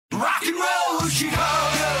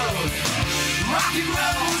Chicago. Rock and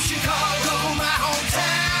roll, Chicago, my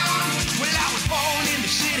hometown. Well, I was born in the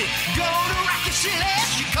city, gonna rock the city,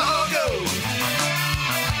 Chicago.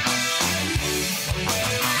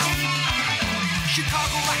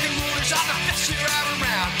 Chicago rock and rollers are the best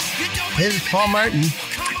around. This is Paul Martin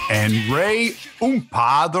and Ray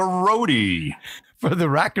Oompa the Roadie for the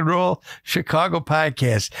Rock and Roll Chicago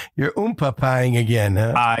podcast. You're oompa-pieing again,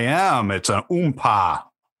 huh? I am. It's an oompa.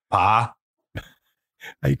 Pa.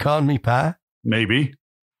 Are you calling me Pa? Maybe.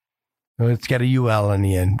 Oh, it's got a UL in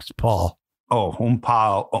the end. It's Paul. Oh,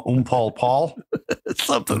 Paul.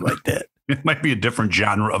 Something like that. It might be a different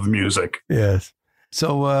genre of music. Yes.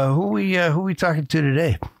 So who we talking to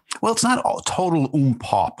today? Well, it's not all total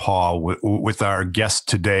paw with our guest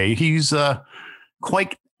today. He's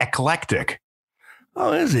quite eclectic.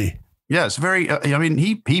 Oh, is he? Yes, very.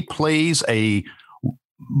 He plays a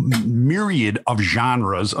myriad of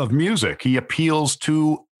genres of music. He appeals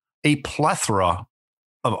to a plethora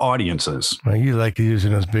of audiences. Well, you like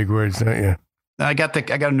using those big words, don't you? I got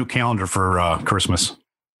a new calendar for Christmas.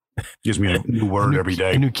 Gives me a new word every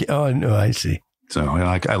day. Oh, no, I see. So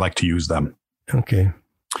I like to use them. Okay.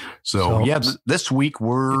 So this week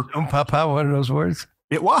we're Papa, one of those words.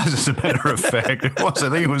 It was, as a matter of fact, it was. I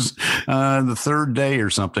think it was the third day or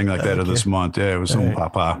something like that of this month. Yeah, it was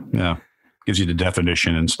Papa. Yeah, gives you the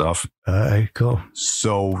definition and stuff. All right, cool.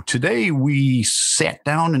 So today we sat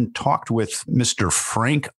down and talked with Mr.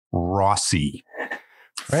 Frank Rossi.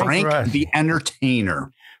 Frank Rossi. The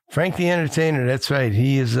Entertainer. Frank the Entertainer. That's right.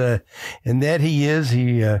 He is, and that he is.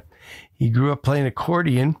 He grew up playing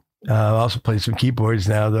accordion. Also plays some keyboards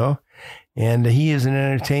now, though. And he is an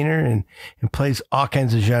entertainer and plays all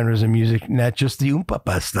kinds of genres of music, not just the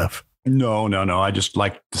oom-papa stuff. No. I just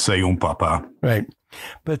like to say oom-papa. Right.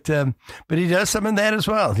 But he does some of that as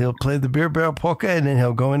well. He'll play the beer barrel polka, and then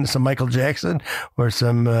he'll go into some Michael Jackson or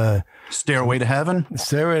some Stairway to Heaven,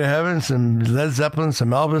 some Led Zeppelin,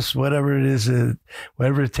 some Elvis, whatever it is,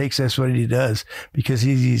 whatever it takes. That's what he does, because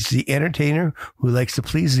he's the entertainer who likes to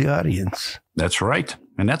please the audience. That's right.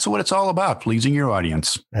 And that's what it's all about, pleasing your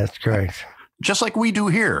audience. That's correct. Just like we do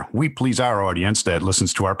here. We please our audience that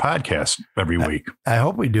listens to our podcast every week. I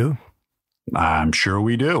hope we do. I'm sure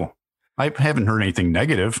we do. I haven't heard anything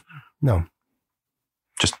negative. No.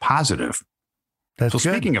 Just positive. That's so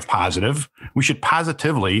good. Speaking of positive, we should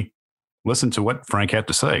positively listen to what Frank had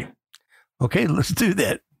to say. Okay, let's do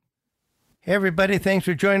that. Hey, everybody. Thanks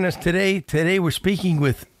for joining us today. Today we're speaking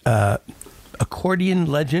with accordion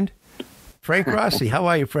legend, Frank Rossi. How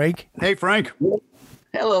are you, Frank? Hey, Frank.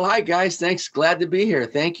 Hello. Hi, guys. Thanks. Glad to be here.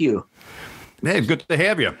 Thank you. Hey, good to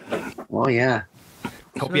have you. Oh, yeah.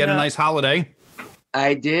 Hope you had a nice holiday.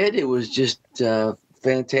 I did. It was just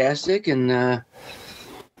fantastic. And,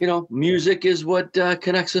 music is what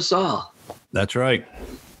connects us all. That's right.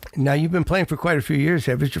 Now, you've been playing for quite a few years,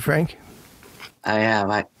 haven't you, Frank? I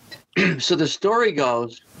have. So the story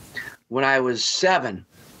goes, when I was 7,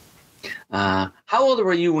 how old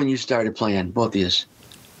were you when you started playing, both of you?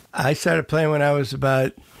 I started playing when I was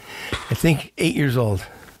about, I think, 8 years old.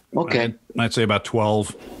 Okay. I'd say about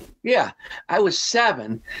 12. Yeah, I was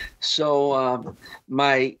 7. So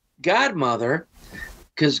my godmother,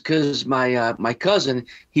 because my cousin,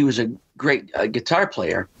 he was a great guitar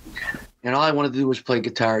player, and all I wanted to do was play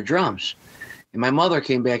guitar or drums. And my mother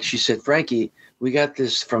came back. She said, "Frankie, we got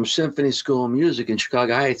this from Symphony School of Music in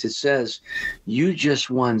Chicago Heights. It says you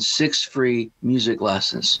just won 6 free music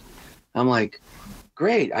lessons." I'm like,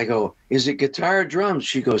 "Great." I go, "Is it guitar or drums?"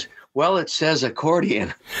 She goes, "Well, it says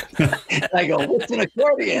accordion." I go, "What's an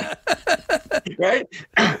accordion?" Right?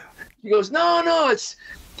 She goes, No, it's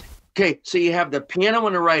okay. So you have the piano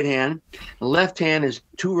in the right hand. The left hand is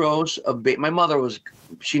 2 rows of bass. My mother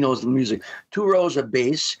she knows the music. 2 rows of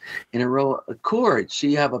bass and a row of chords. So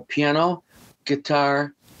you have a piano,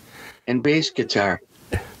 guitar, and bass guitar.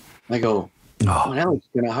 I go, "Oh, that was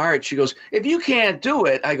kind of hard." She goes, "If you can't do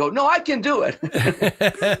it," I go, "No, I can do it."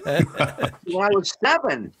 When I was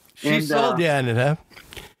 7. She sold you on it, huh?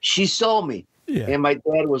 She sold me. Yeah. And my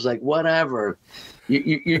dad was like, "Whatever.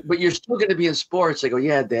 But you're still going to be in sports." I go,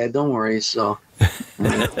 "Yeah, Dad, don't worry." So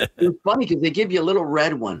it's funny because they give you a little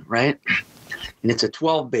red one, right? And it's a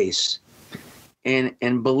 12 bass.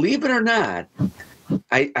 And believe it or not,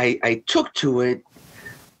 I took to it,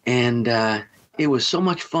 and it was so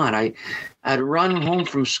much fun. I'd run home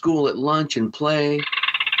from school at lunch and play.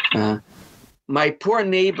 My poor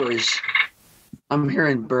neighbors, I'm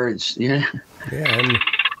hearing birds. Yeah. Yeah.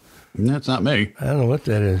 That's not me. I don't know what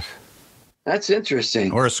that is. That's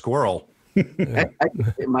interesting. Or a squirrel.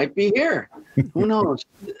 It might be here. Who knows?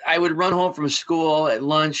 I would run home from school at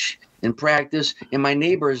lunch, and practice. And my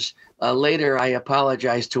neighbors, later, I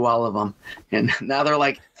apologized to all of them. And now they're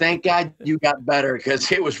like, thank God you got better,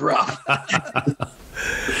 because it was rough.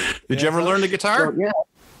 Did you ever learn the guitar? So, yeah.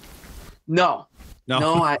 No.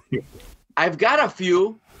 I've got a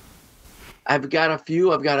few. I've got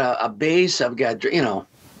a bass. I've got,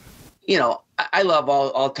 I love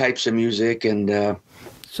all types of music. And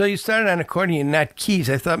so you started on accordion, not keys.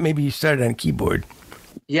 I thought maybe you started on keyboard.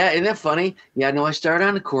 yeah, isn't that funny? Yeah, no, I started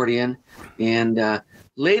on accordion, and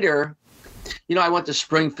later, I went to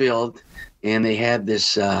Springfield, and they had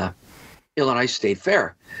this Illinois State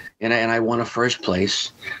Fair, and I won a first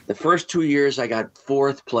place. The first 2 years, I got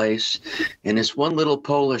fourth place, and this one little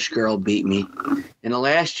Polish girl beat me. And the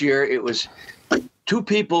last year, it was two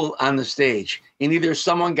people on the stage, and either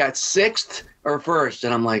someone got sixth or first,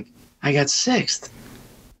 and I'm like, I got sixth.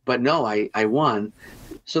 But no, I won.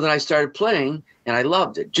 So then I started playing, and I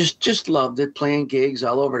loved it. Just loved it, playing gigs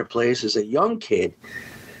all over the place as a young kid.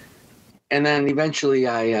 And then eventually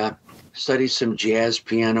I studied some jazz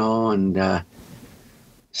piano, and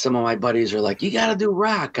some of my buddies are like, you got to do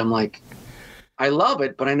rock. I'm like, I love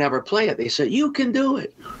it, but I never play it. They said, you can do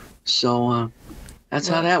it. So that's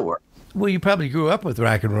how that worked. Well, you probably grew up with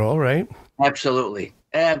rock and roll, right? Absolutely.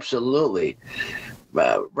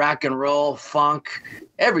 Rock and roll, funk,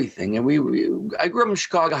 everything. And I grew up in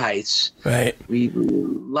Chicago Heights. Right. A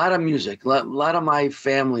lot of music, a lot of my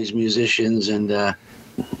family's musicians, and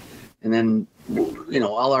then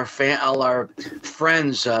all our friends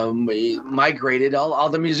migrated. All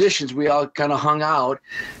the musicians, we all kind of hung out.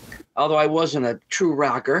 Although I wasn't a true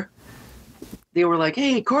rocker, they were like,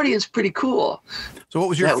 "Hey, accordion's pretty cool." So, what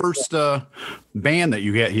was your first band that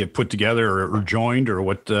you put together or joined, or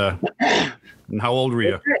what? And how old were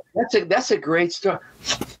you? That's a great story.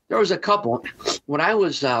 There was a couple. When I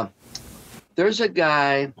was, there's a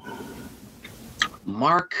guy,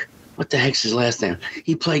 Mark. What the heck's his last name?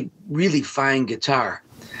 He played really fine guitar,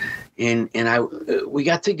 and we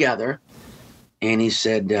got together, and he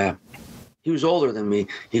said he was older than me.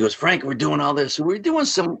 He goes, Frank, we're doing all this. We're doing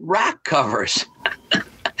some rock covers.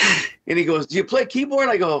 And he goes, do you play keyboard?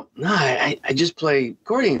 I go, no, I just play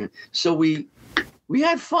accordion. So we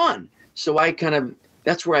had fun. So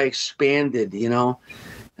that's where I expanded, I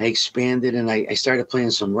expanded, and I started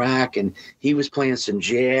playing some rock, and he was playing some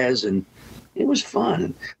jazz, and it was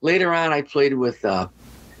fun. Later on, I played with a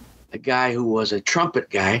guy who was a trumpet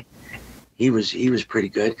guy. He was pretty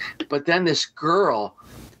good. But then this girl,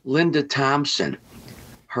 Linda Thompson,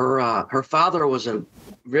 her father was a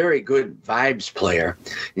very good vibes player,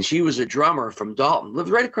 and she was a drummer from Dalton, lived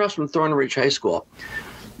right across from Thornton Ridge High School.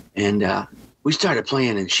 And we started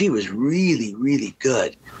playing, and she was really, really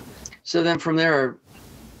good. So then from there,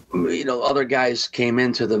 other guys came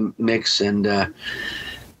into the mix, and I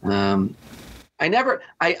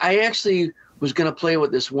actually was going to play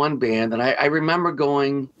with this one band, and I remember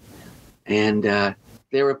going, and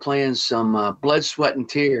they were playing some Blood, Sweat, and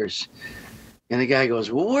Tears. And the guy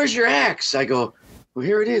goes, well, where's your axe? I go, well,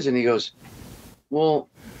 here it is. And he goes, well,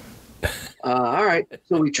 all right.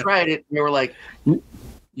 So we tried it, and they were like,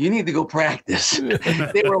 you need to go practice.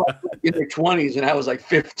 They were like in their 20s, and I was like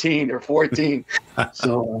 15 or 14.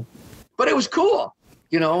 So, but it was cool,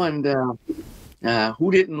 and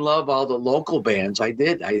who didn't love all the local bands? I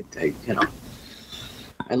did. I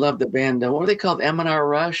loved the band. What were they called? M&R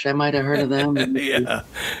Rush. I might have heard of them. Yeah.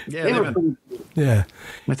 They were pretty. Yeah.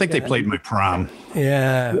 I think they played my prom.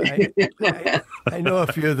 Yeah. I know a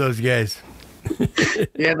few of those guys.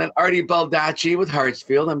 Yeah, and then Artie Baldacci with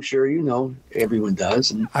Hartsfield. I'm sure everyone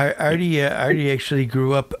does. And Artie actually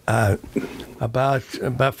grew up about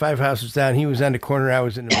 5 houses down. He was on the corner. I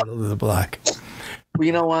was in the middle of the block. Well,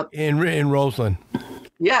 you know what? In Roseland.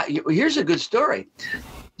 Yeah. Here's a good story.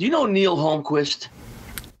 Do you know Neil Holmquist?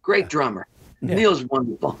 Great drummer. Yeah. Neil's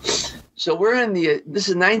wonderful. So we're this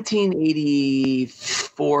is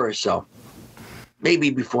 1984 or so.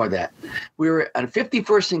 Maybe before that. We were on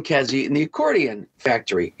 51st and Kesey in the accordion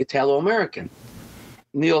factory, Italo-American.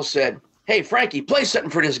 Neil said, hey, Frankie, play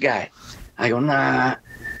something for this guy. I go, nah.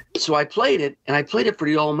 So I played it, and I played it for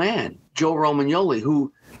the old man, Joe Romagnoli,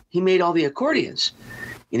 who he made all the accordions.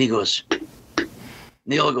 And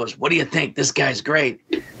Neil goes, what do you think? This guy's great.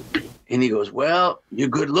 And he goes, well, you're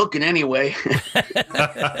good looking anyway.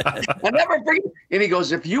 I never forget. And he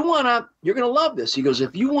goes, you're going to love this. He goes,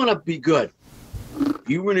 if you want to be good, if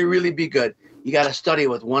you want to really be good, you got to study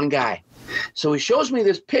with one guy. So he shows me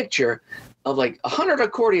this picture of like 100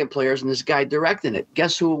 accordion players and this guy directing it.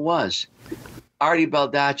 Guess who it was? Artie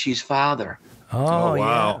Baldacci's father. Oh,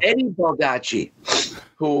 wow. Yeah. Eddie Baldacci,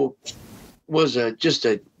 who was just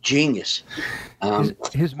a genius.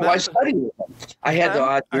 His I studied with him. I had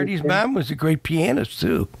the Artie's mom was a great pianist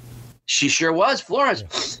too. She sure was,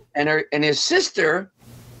 Florence, and his sister,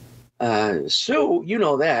 Sue. You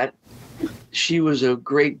know that she was a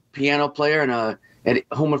great piano player, and at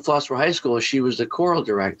Home and Flossmoor High School, she was the choral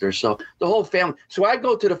director. So the whole family. So I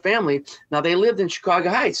go to the family. Now they lived in Chicago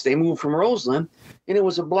Heights. They moved from Roseland, and it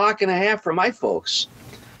was a block and a half from my folks.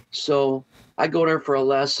 So I go there for a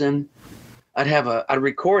lesson. I'd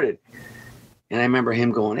record it. And I remember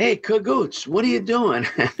him going, "Hey, Cagoots, what are you doing?"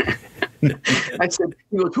 I said,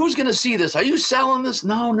 he goes, "Who's going to see this? Are you selling this?"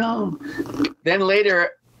 No. Then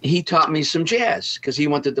later, he taught me some jazz because he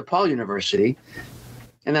went to DePaul University.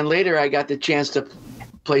 And then later, I got the chance to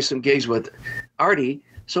play some gigs with Artie.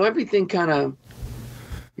 So everything kind of,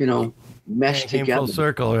 meshed came together. Full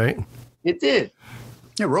circle, right? It did.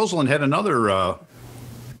 Yeah, Roseland had another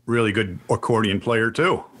really good accordion player,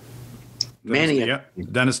 too.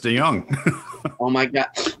 Dennis DeYoung. Oh, my God.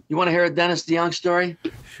 You want to hear a Dennis DeYoung story?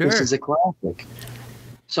 Sure. This is a classic.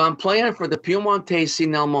 So I'm playing for the Piemontesi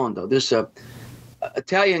nel Mondo. There's a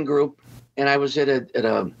Italian group, and I was at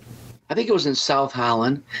a I think it was in South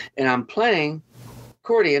Holland, and I'm playing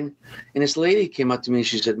accordion, and this lady came up to me and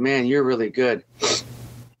she said, "Man, you're really good."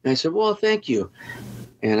 And I said, "Well, thank you."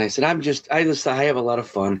 And I said, I have a lot of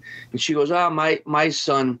fun. And she goes, "Oh, my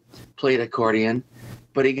son played accordion,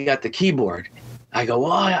 but he got the keyboard." I go,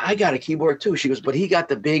 "Well, I got a keyboard too." She goes, "But he got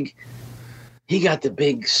the big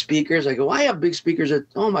speakers." I go, "I have big speakers at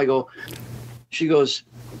home." I go, she goes,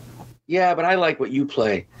 "Yeah, but I like what you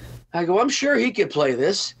play." I go, "I'm sure he could play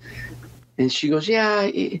this." And she goes, "Yeah."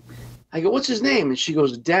 I go, "What's his name?" And she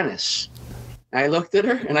goes, "Dennis." I looked at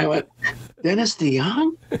her and I went, "Dennis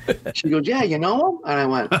DeYoung?" She goes, "Yeah, you know him?" And I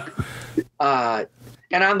went,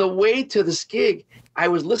 and on the way to this gig, I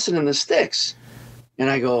was listening to Styx. And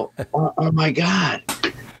I go, oh my God.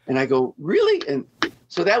 And I go, "Really?" And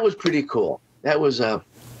so that was pretty cool. That was a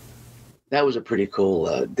pretty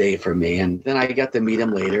cool day for me. And then I got to meet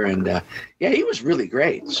him later. And he was really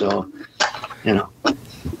great. So,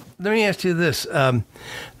 Let me ask you this.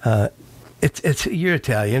 It's you're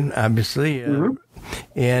Italian, obviously,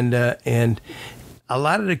 and a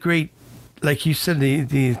lot of the great, like you said,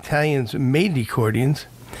 the Italians made the accordions.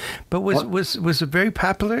 But was it very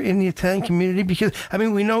popular in the Italian community? Because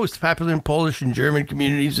we know it's popular in Polish and German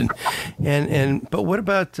communities, but what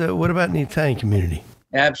about in the Italian community?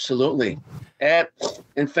 Absolutely.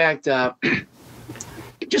 In fact,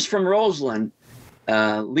 just from Roseland,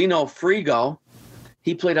 Lino Frigo,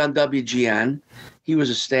 he played on WGN. He was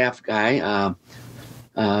a staff guy.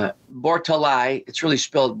 Bortolai, it's really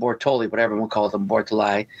spelled Bortoli, but everyone called him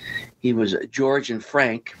Bortolai. He was George and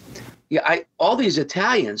Frank. Yeah, all these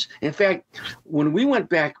Italians. In fact, when we went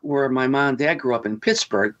back where my mom and dad grew up in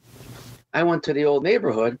Pittsburgh, I went to the old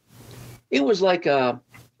neighborhood. It was like a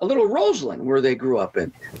little Roseland where they grew up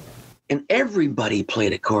in. And everybody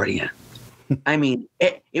played accordion.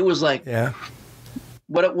 It was like, yeah.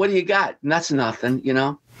 What do you got? And that's nothing,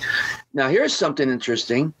 Now, here's something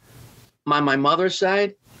interesting. On my mother's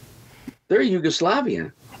side, they're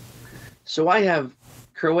Yugoslavian. So I have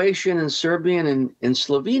Croatian and Serbian and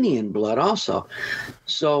Slovenian blood also.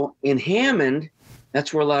 So in Hammond,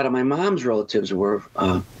 that's where a lot of my mom's relatives were,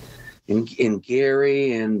 in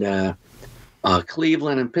Gary and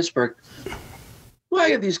Cleveland and Pittsburgh. Well, I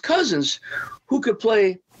had these cousins who could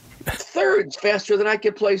play thirds faster than I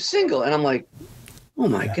could play single. And I'm like, oh,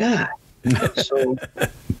 my God. So,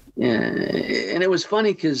 yeah. And it was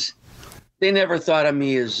funny because they never thought of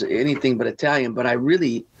me as anything but Italian, but I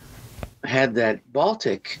really had that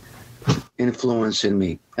Baltic influence in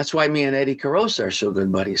me. That's why me and Eddie Carosa are so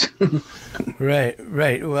good buddies.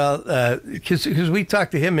 Right. Well, because we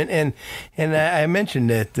talked to him and I mentioned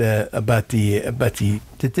that about the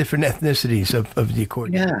different ethnicities of the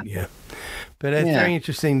accordion. Yeah. But it's very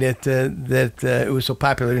interesting that it was so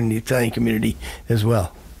popular in the Italian community as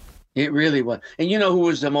well. It really was. And you know who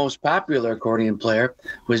was the most popular accordion player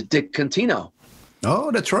was Dick Contino.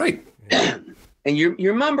 Oh, that's right. And you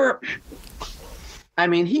remember,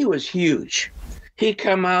 he was huge. He'd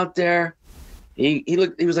come out there. He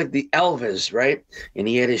was like the Elvis, right? And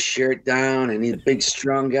he had his shirt down and he's a big,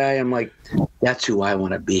 strong guy. I'm like, that's who I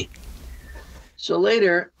want to be. So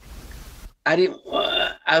later, I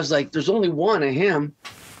was like, there's only one of him.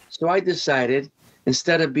 So I decided,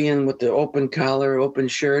 instead of being with the open collar, open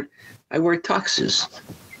shirt, I wear tuxes.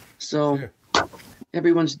 So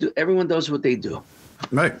everyone does what they do.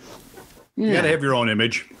 Right. Yeah. You got to have your own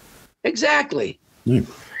image. Exactly. Mm.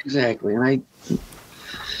 Exactly. And I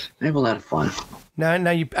have a lot of fun.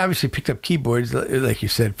 Now you obviously picked up keyboards, like you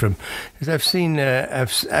said, because I've seen, I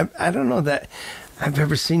don't know that, I've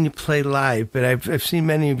ever seen you play live, but I've seen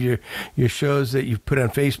many of your shows that you've put on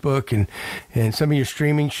Facebook and some of your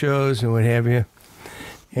streaming shows and what have you.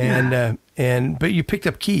 And but you picked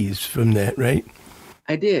up keys from that, right?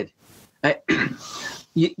 I did.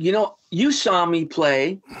 You saw me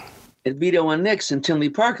play at Vito and Nick's in Tinley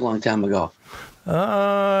Park a long time ago.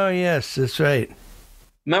 Oh, yes, that's right.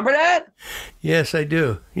 Remember that? Yes, I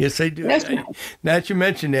do. Yes, I do. Now that you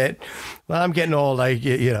mention that, well, I'm getting old. That's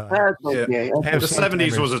okay. The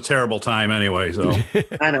 70s was a terrible time anyway. So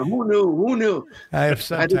I know. Who knew? I have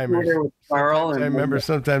sometimes. Carl, I remember.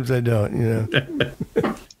 Sometimes I don't. You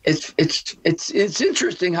know. It's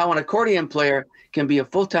interesting how an accordion player can be a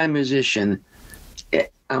full-time musician.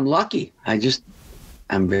 I'm lucky.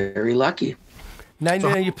 I'm very lucky. Now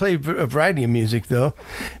you play a variety of music, though.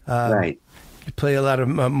 Right. You play a lot of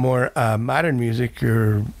more modern music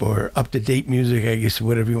or up-to-date music, I guess,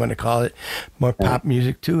 whatever you want to call it. More pop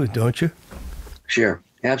music, too, don't you? Sure.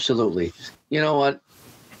 Absolutely. You know what?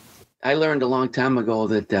 I learned a long time ago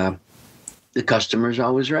that the customer's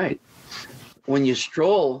always right. When you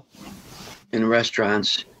stroll in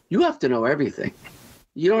restaurants, you have to know everything.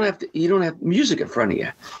 You don't have music in front of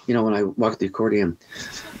you, when I walk the accordion.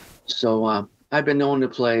 So I've been known to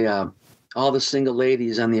play all the single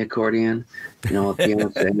ladies on the accordion,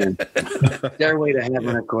 Beyonce, and Stairway to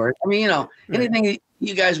Heaven, of course. I mean, anything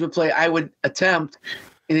you guys would play, I would attempt,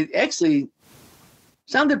 and it actually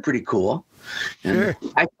sounded pretty cool. And sure.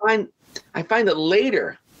 I find that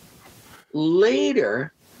later, the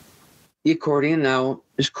accordion now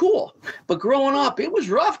is cool. But growing up, it was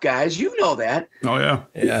rough, guys. You know that. Oh, yeah.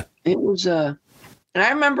 Yeah. It was, and I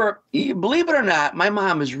remember, believe it or not, my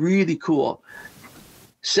mom is really cool.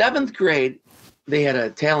 7th grade, they had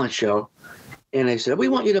a talent show, and they said, "We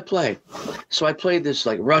want you to play." So I played this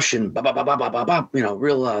like Russian, ba ba ba ba ba ba ba,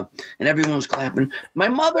 real, and everyone was clapping. My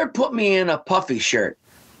mother put me in a puffy shirt.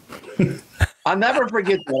 I'll never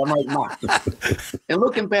forget that. I'm like, "Ma," and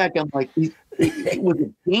looking back, I'm like, "Was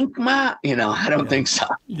it pink, Ma?" I don't think so.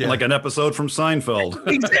 Yeah. Like an episode from Seinfeld.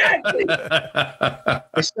 Exactly.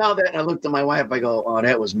 I saw that and I looked at my wife. I go, "Oh,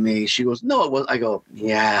 that was me." She goes, "No, it was." I go,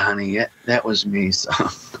 "Yeah, honey, that was me." So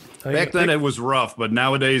back then it was rough, but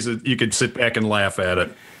nowadays you could sit back and laugh at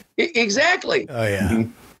it. Exactly. Oh yeah.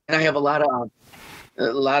 And I have a lot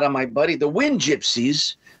of my buddy, the Wind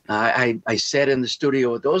Gypsies. I sat in the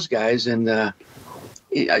studio with those guys and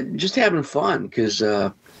just having fun because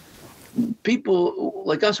people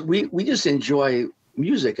like us, we just enjoy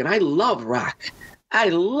music, and I love rock.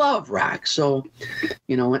 So,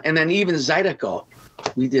 and then even Zydeco,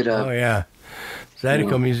 we did a. Oh yeah,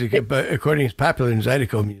 Zydeco music, but accordion is popular in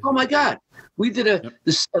Zydeco music. Oh my God, we did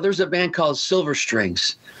there's a band called Silver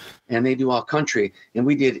Strings, and they do all country, and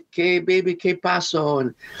we did "Que Baby Que Paso"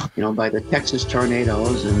 and by the Texas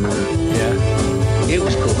Tornadoes, and it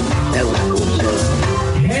was cool. That was cool. So,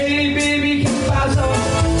 Hey baby, que paso?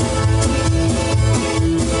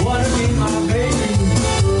 Wanna be my baby?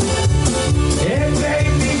 Hey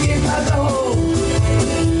baby, que paso?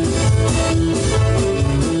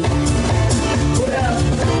 What up?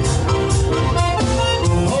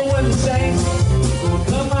 Oh, when the saints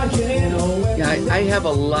come marching in. yeah, I have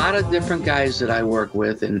a lot of different guys that I work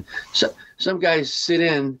with, and some guys sit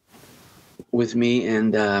in with me,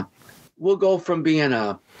 and we'll go from being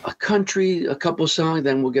a country, a couple songs,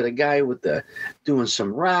 then we'll get a guy with doing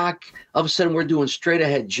some rock. All of a sudden, we're doing straight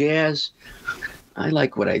ahead jazz. I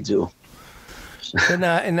like what I do. So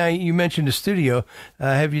now you mentioned the studio.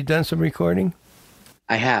 Have you done some recording?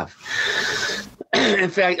 I have. In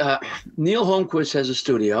fact, Neil Holmquist has a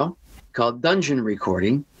studio called Dungeon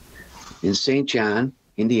Recording in St. John,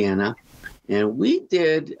 Indiana, and we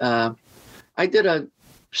did. I did a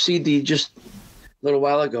CD just a little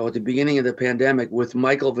while ago at the beginning of the pandemic with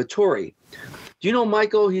Michael Vittori. Do you know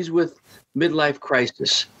Michael? He's with Midlife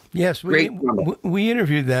Crisis. Yes, we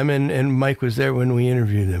interviewed them, and Mike was there when we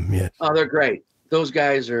interviewed them. Yes. Oh, they're great. Those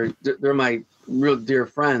guys they're my real dear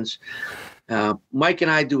friends. Mike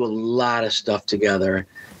and I do a lot of stuff together.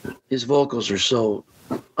 His vocals are so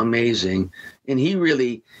amazing, and he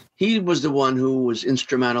was the one who was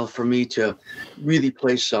instrumental for me to really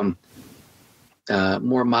play some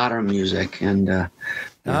more modern music. And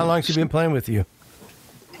how long has he been playing with you?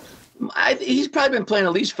 He's probably been playing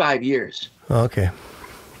at least 5 years. Okay.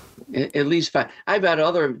 At least 5. I've had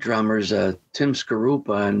other drummers, Tim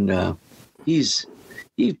Skarupa, and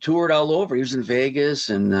he toured all over. He was in Vegas,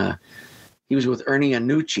 and he was with Ernie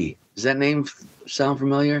Annucci. Does that name sound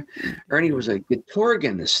familiar? Ernie was a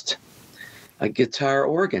guitarganist, a guitar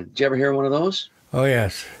organ. Did you ever hear one of those? Oh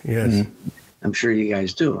yes, yes. Mm-hmm. I'm sure you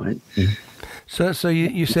guys do, right? Mm-hmm. So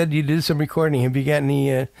you said you did some recording. Have you got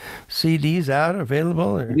any CDs out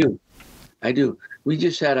available? Or? I do. We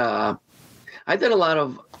just had I did a lot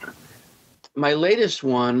of my latest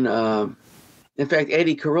one. In fact,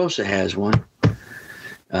 Eddie Carosa has one.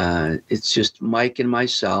 It's just Mike and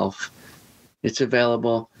myself. It's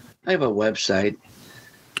available. I have a website.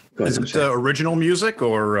 Is it original music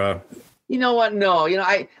or? You know what? No.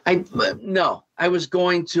 No. I was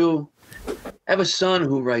going to. I have a son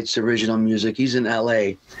who writes original music. He's in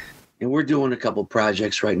LA, and we're doing a couple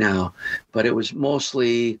projects right now. But it was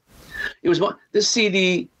mostly, this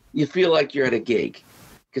CD. You feel like you're at a gig,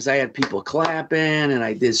 because I had people clapping, and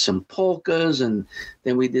I did some polkas, and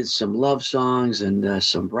then we did some love songs and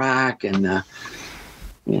some rock, and I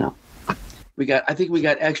think we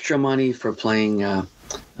got extra money for playing.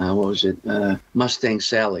 What was it? Mustang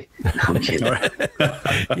Sally. No, I'm kidding.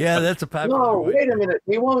 Yeah, that's a popular No, one. wait a minute.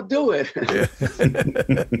 We won't do it.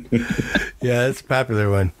 Yeah, that's a popular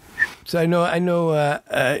one. So I know.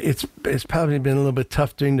 It's probably been a little bit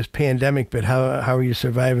tough during this pandemic, but how are you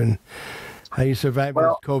surviving? How you surviving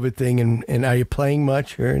this COVID thing, and are you playing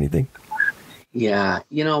much or anything? Yeah,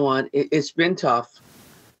 you know what? It's been tough,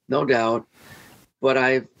 no doubt.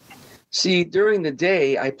 But during the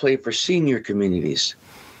day, I play for senior communities.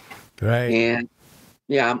 Right. And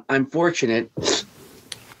yeah, I'm fortunate.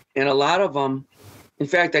 And a lot of them, in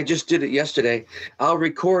fact, I just did it yesterday. I'll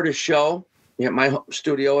record a show at my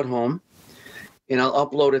studio at home, and I'll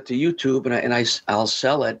upload it to YouTube, and I'll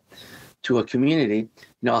sell it to a community.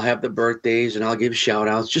 I'll have the birthdays, and I'll give shout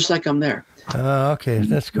outs just like I'm there. Oh, okay.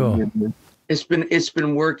 That's cool. It's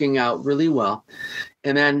been working out really well.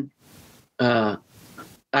 And then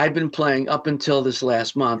I've been playing up until this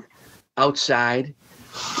last month outside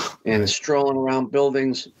and strolling around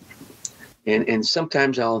buildings. And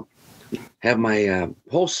sometimes I'll have my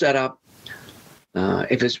whole setup. When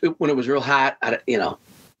it was real hot, I'd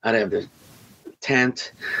have the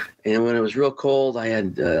tent. And when it was real cold, I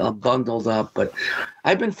had bundled up. But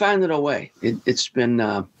I've been finding a way. It's been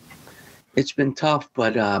tough,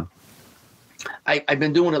 but I've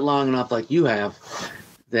been doing it long enough, like you have,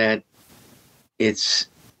 that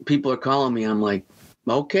people are calling me. I'm like,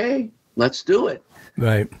 okay, let's do it.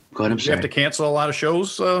 Right. Go ahead. Did you have to cancel a lot of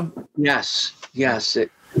shows? Yes.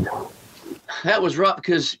 That was rough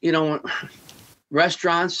because,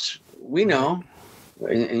 restaurants, we know,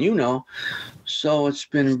 and so it's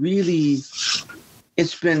been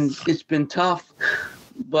tough.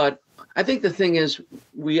 But I think the thing is,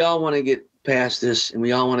 we all want to get past this, and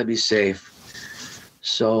we all want to be safe.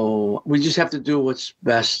 So we just have to do what's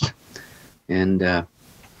best. And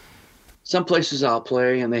some places I'll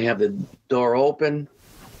play, and they have the door open.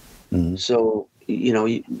 Mm-hmm. So,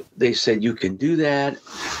 they said you can do that,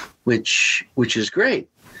 which is great.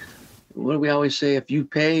 What do we always say? If you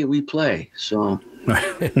pay, we play. So,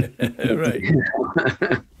 right.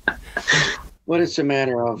 But it's a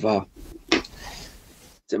matter of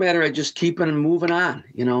just keeping and moving on,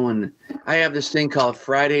 And I have this thing called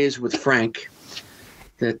Fridays with Frank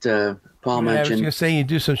that Paul mentioned. I was gonna say you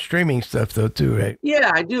do some streaming stuff though too, right?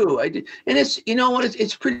 Yeah, I do, and it's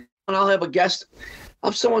it's pretty. I'll have a guest.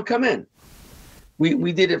 I'll have someone come in.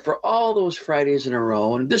 We did it for all those Fridays in a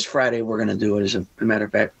row, and this Friday we're gonna do it. As a matter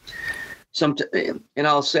of fact, and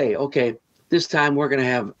I'll say, okay, this time we're gonna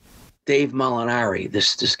have Dave Molinari,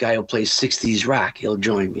 this guy who plays 60s rock. He'll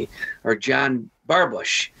join me, or John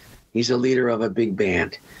Barbush. He's a leader of a big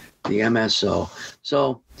band, the MSO.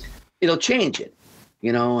 So it'll change it,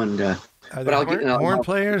 and. But I'll get horn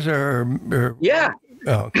players or yeah.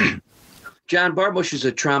 Oh, okay. John Barbush is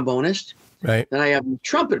a trombonist. Right. Then I have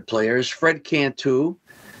trumpet players, Fred Cantu,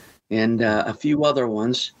 and a few other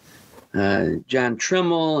ones, John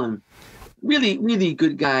Trimmel, and really, really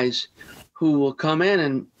good guys who will come in,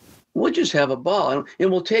 and we'll just have a ball,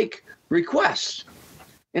 and we'll take requests.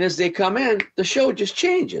 And as they come in, the show just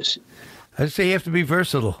changes. I'd say you have to be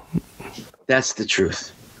versatile. That's the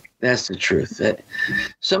truth.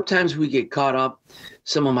 Sometimes we get caught up.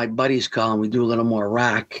 Some of my buddies call and we do a little more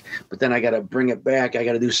rock, but then I got to bring it back. I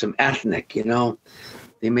got to do some ethnic,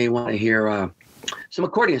 They may want to hear some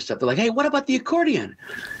accordion stuff. They're like, hey, what about the accordion?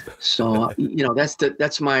 So,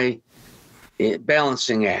 that's my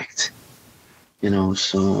balancing act,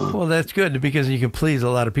 so. Well, that's good because you can please a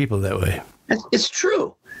lot of people that way. It's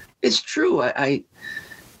true.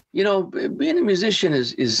 Being a musician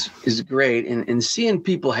is great, and seeing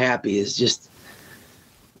people happy is just,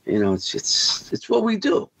 it's what we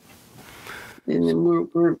do, and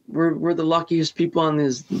we're the luckiest people on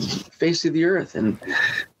this face of the earth, and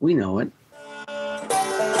we know it.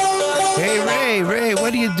 Hey Ray,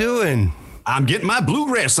 what are you doing? I'm getting my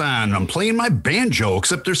bluegrass on. I'm playing my banjo,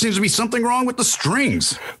 except there seems to be something wrong with the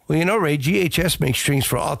strings. Well, you know, Ray, GHS makes strings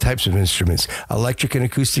for all types of instruments: electric and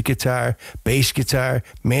acoustic guitar, bass guitar,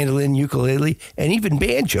 mandolin, ukulele, and even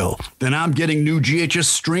banjo. Then I'm getting new GHS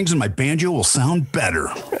strings and my banjo will sound better.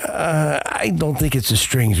 I don't think it's the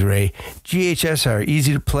strings, Ray. GHS are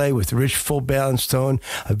easy to play with rich, full balanced tone,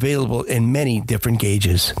 available in many different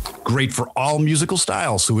gauges. Great for all musical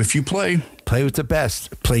styles. So if you play with the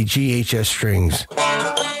best, play GHS strings.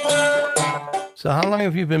 So how long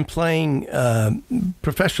have you been playing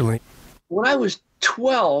professionally? When I was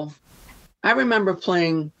 12, I remember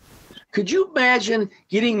playing. Could you imagine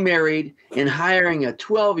getting married and hiring a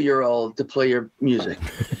 12-year-old to play your music?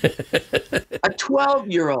 A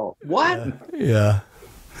 12-year-old. What? Yeah.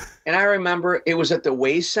 And I remember it was at the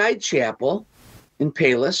Wayside Chapel in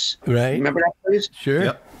Palos. Right. Remember that place? Sure.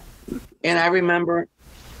 Yep. And I remember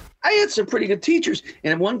I had some pretty good teachers.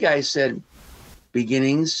 And one guy said,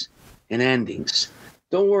 beginnings and endings.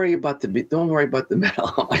 Don't worry about the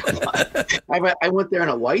middle. I went there in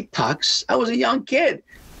a white tux. I was a young kid.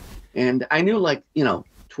 And I knew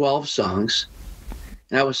 12 songs.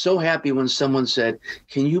 And I was so happy when someone said,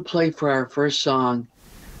 can you play for our first song,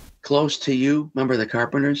 Close to You? Remember the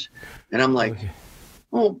Carpenters? And I'm like,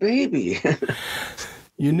 oh, baby.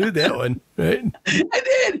 You knew that one, right? I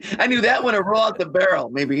did. I knew that one to roll out the barrel.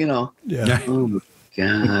 Maybe, Yeah. Oh, my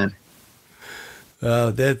God.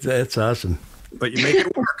 Oh, that's awesome. But you make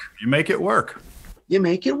it work. You make it work. You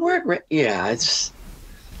make it work, right? Yeah, that's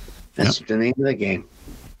the name of the game.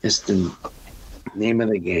 It's the name of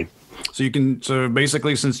the game. So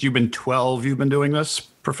basically, since you've been 12, you've been doing this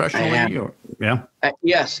professionally? Yeah.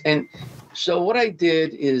 Yes. And so what I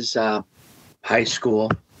did is high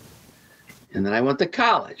school, and then I went to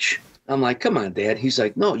college. I'm like, come on, Dad. He's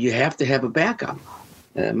like, no, you have to have a backup.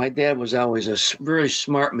 My dad was always a very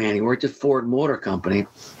smart man. He worked at Ford Motor Company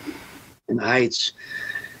in the Heights.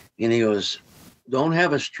 And he goes, don't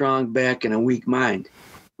have a strong back and a weak mind.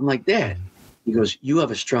 I'm like, Dad. He goes, you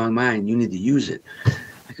have a strong mind. You need to use it.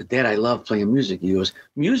 I go, Dad, I love playing music. He goes,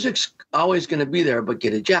 music's always going to be there, but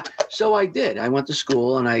get a job. So I did. I went to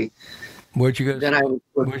school and Where'd you go?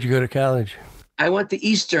 Where'd you go to college? I went to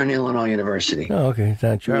Eastern Illinois University. Oh, okay. It's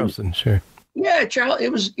not Charleston, sure. Yeah,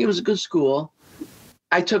 it was a good school.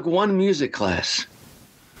 I took one music class.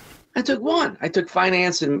 I took one. I took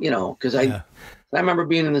finance and, because I remember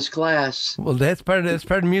being in this class. Well, that's part of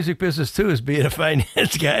the music business too, is being a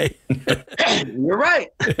finance guy. You're right.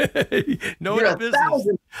 Knowing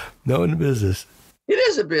the business. It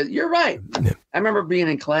is a bit. You're right. Yeah. I remember being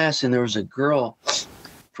in class and there was a girl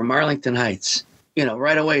from Arlington Heights.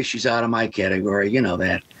 Right away she's out of my category. You know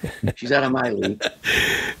that. She's out of my league.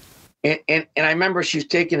 And I remember she was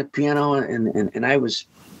taking a piano and I was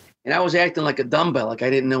acting like a dumbbell, like I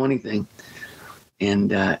didn't know anything.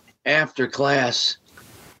 And after class,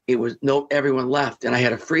 everyone left and I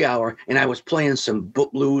had a free hour and I was playing some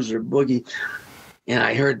blues or boogie. And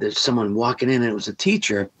I heard that someone walking in and it was a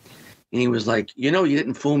teacher. And he was like, you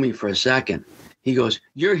didn't fool me for a second. He goes,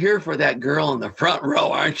 you're here for that girl in the front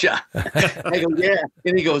row, aren't you? I go, yeah.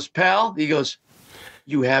 And he goes, pal, you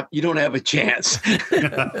don't have a chance.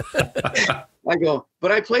 I go,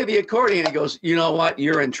 but I play the accordion. He goes, you know what?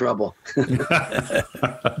 You're in trouble. Isn't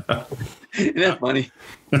that funny?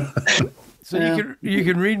 So you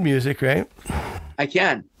can read music, right? I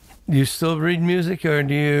can. Do you still read music, or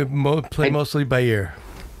do you play mostly by ear?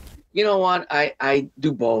 You know what? I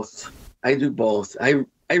do both.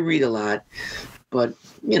 I read a lot, but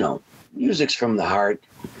music's from the heart.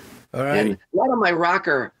 All right. And a lot of my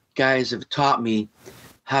rocker guys have taught me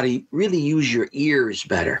how to really use your ears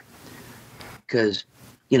better. Because,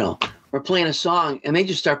 we're playing a song and they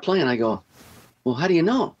just start playing. I go, well, how do you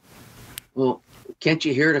know? Well, can't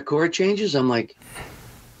you hear the chord changes? I'm like,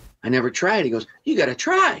 I never tried. He goes, you got to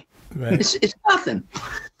try. Right. It's nothing.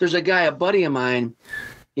 There's a buddy of mine.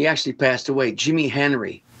 He actually passed away, Jimmy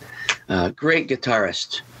Henry, great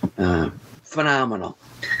guitarist, phenomenal.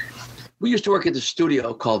 We used to work at the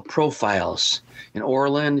studio called Profiles in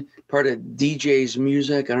Orland, part of DJ's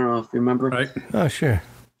Music. I don't know if you remember. Right. Oh, sure.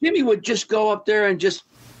 Jimmy would just go up there and just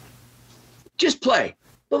play.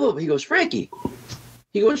 He goes, Frankie.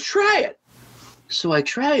 He goes, try it. So I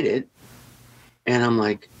tried it, and I'm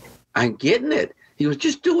like, I'm getting it. He goes,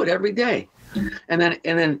 just do it every day. And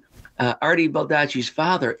then Artie Baldacci's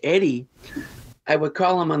father, Eddie, I would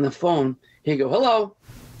call him on the phone. He'd go, hello.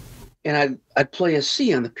 And I'd play a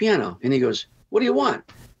C on the piano. And he goes, what do you want?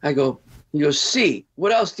 He goes, C.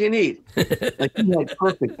 What else do you need? Like he had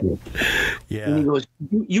perfect pitch. Yeah. And he goes,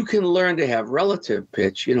 you can learn to have relative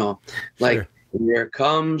pitch, like sure. Here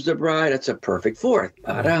Comes the Bride. That's a perfect fourth.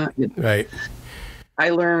 Right. I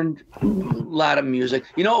learned a lot of music.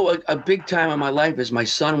 You know, a big time in my life is my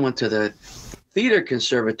son went to the theater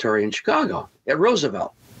conservatory in Chicago at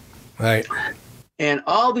Roosevelt. Right. And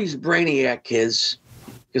all these brainiac kids,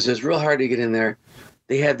 because it's real hard to get in there,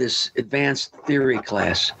 they had this advanced theory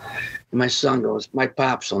class. And my son goes, my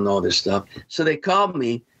pops will know this stuff. So they called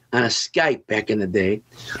me on a Skype back in the day,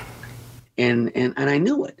 and I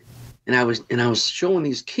knew it. And I was showing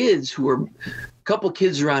these kids who were, a couple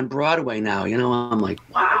kids are on Broadway now. You know, I'm like,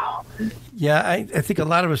 wow. Yeah, I think a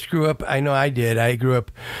lot of us grew up. I know I did. I grew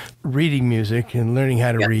up reading music and learning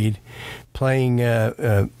how to read, playing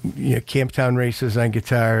Camptown races on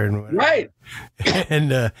guitar and whatever. Right.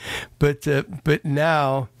 And but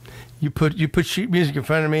now you put sheet music in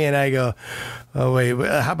front of me and I go, oh wait,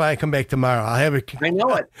 how about I come back tomorrow? I'll have it. I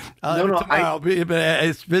know it. I'll have it tomorrow, but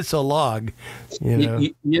it's been so long. You know.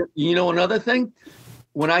 You know another thing?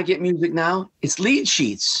 When I get music now, it's lead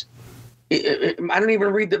sheets. I don't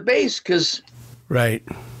even read the bass because right.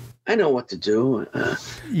 I know what to do.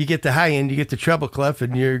 You get the high end, you get the treble clef,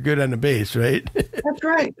 and you're good on the bass, right? That's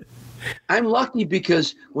right. I'm lucky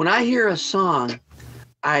because when I hear a song,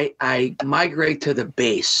 I migrate to the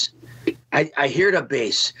bass. I hear the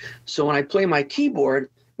bass. So when I play my keyboard,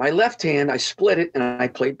 my left hand, I split it and I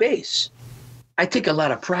play bass. I take a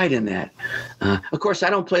lot of pride in that. Of course, I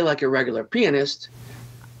don't play like a regular pianist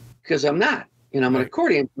because I'm not. You know, I'm an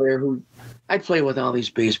accordion player who I play with all these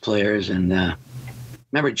bass players. And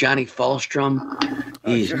remember Johnny Falstrom?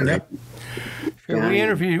 He's great. Sure. We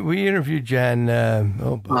interviewed John.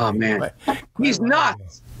 Oh man, he's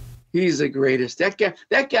nuts. He's the greatest. That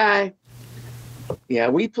guy. Yeah,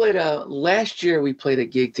 we played last year. We played a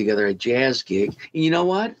gig together, a jazz gig. And you know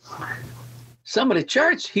what? Some of the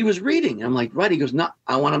charts he was reading. I'm like, right? He goes, no,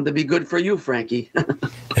 I want him to be good for you, Frankie.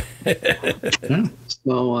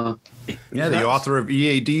 So. Yeah, the author of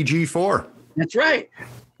EADG4. That's right.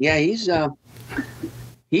 Yeah,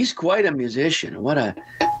 he's quite a musician. What a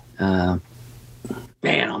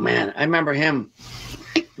man! Oh man, I remember him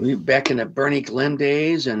back in the Bernie Glenn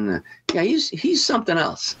days, and yeah, he's something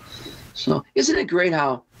else. So isn't it great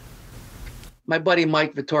how my buddy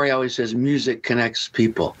Mike Vittori always says music connects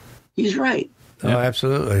people? He's right. Oh,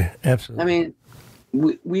 absolutely, absolutely. I mean,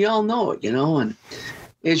 we all know it, you know, and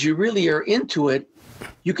as you really are into it,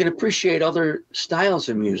 you can appreciate other styles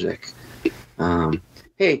of music.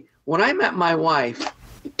 Hey, when I met my wife,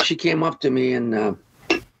 she came up to me and,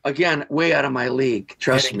 again, way out of my league.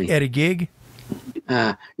 Trust me. At a gig?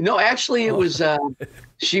 No, actually, it was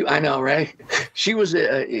she. I know, right? She was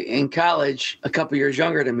in college, a couple years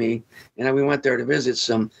younger than me, and we went there to visit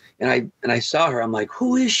some. And I saw her. I'm like,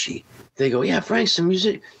 who is she? They go, yeah, Frank, some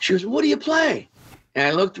music. She goes, what do you play? And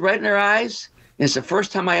I looked right in her eyes. And it's the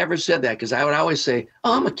first time I ever said that because I would always say,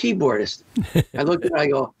 oh, I'm a keyboardist. I looked at her, I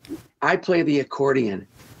go, I play the accordion.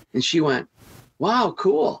 And she went, wow,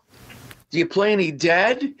 cool. Do you play any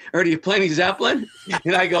Dead or do you play any Zeppelin?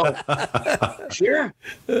 And I go, sure.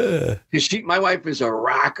 Because my wife is a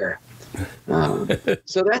rocker.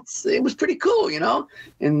 So it was pretty cool, you know?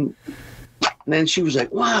 And then she was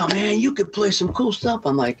like, wow, man, you could play some cool stuff.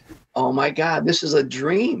 I'm like, oh my God, this is a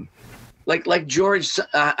dream. Like George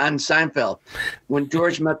on Seinfeld, when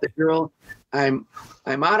George met the girl, I'm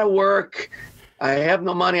out of work, I have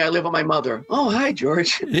no money, I live with my mother. Oh, hi,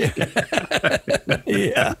 George. Yeah.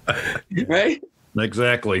 Yeah. Right?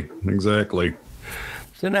 Exactly.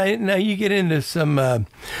 So now you get into some,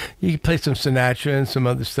 you play some Sinatra and some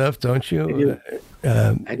other stuff, don't you?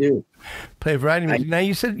 I do. Play a variety of music. Now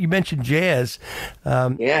you mentioned jazz.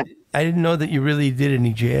 Yeah. I didn't know that you really did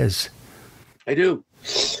any jazz. I do.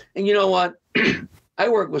 And you know what? I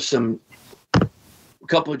work with a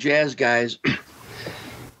couple of jazz guys.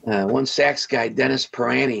 One sax guy, Dennis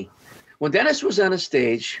Perani. When Dennis was on a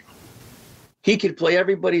stage, he could play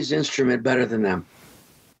everybody's instrument better than them.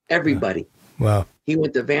 Everybody. Wow. He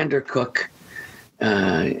went to Vandercook,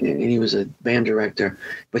 and he was a band director.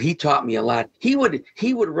 But he taught me a lot. He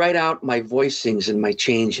would write out my voicings and my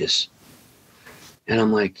changes. And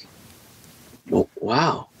I'm like, oh,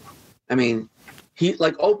 wow. I mean, he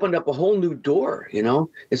like opened up a whole new door, you know?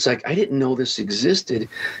 It's like, I didn't know this existed.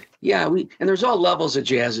 Yeah, and there's all levels of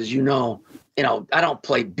jazz, as you know. You know, I don't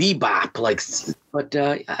play bebop, but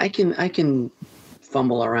I can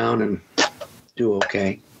fumble around and do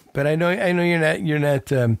okay. But I know you're not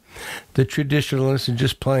the traditionalist and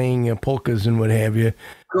just playing polkas and what have you.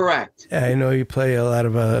 Correct. I know you play a lot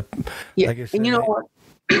of yeah. Like I said, and you know what,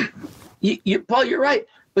 Paul, you're right.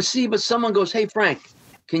 But someone goes, "Hey Frank,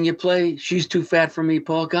 can you play She's Too Fat for Me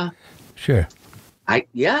polka?" Sure. I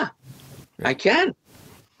can.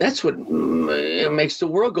 that's what makes the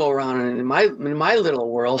world go around. And in my little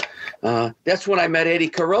world, that's when I met Eddie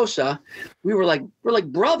Carosa. We're like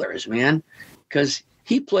brothers, man, because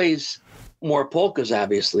he plays more polkas.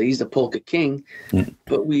 Obviously, he's the polka king,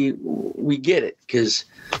 but we get it because,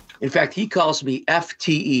 in fact, he calls me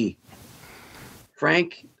FTE,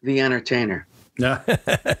 Frank the Entertainer. Yeah,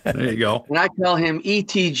 there you go. And I call him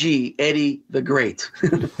ETG, Eddie the Great.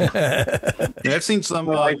 Yeah, I've seen some.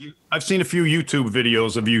 I've seen a few YouTube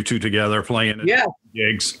videos of you two together playing at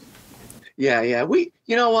gigs. Yeah. You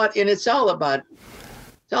know what? And it's all about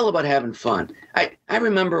having fun. I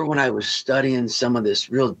remember when I was studying some of this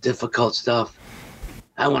real difficult stuff.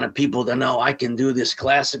 I wanted people to know I can do this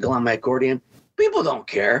classical on my accordion. People don't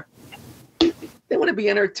care. They want to be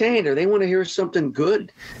entertained, or they want to hear something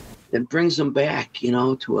good that brings them back,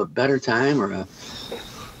 to a better time or a,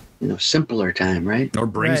 simpler time, right? Or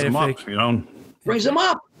brings them up, Brings them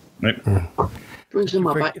up. Right. Brings them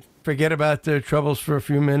up. Forget about their troubles for a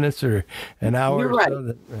few minutes or an hour. You're right.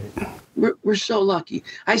 We're so lucky.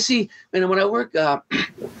 I see, and when I work,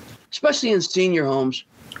 especially in senior homes,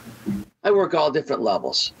 I work all different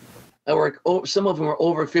levels. I work, some of them are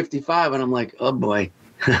over 55, and I'm like, oh boy,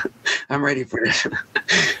 I'm ready for this.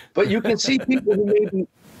 But you can see people who maybe.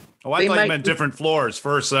 Oh, I thought you meant different floors,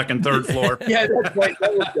 first, second, third floor. Yeah, that's right.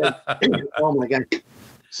 Oh my God.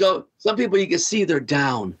 So some people you can see they're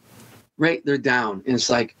down, right? They're down. And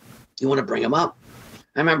it's like, you want to bring them up.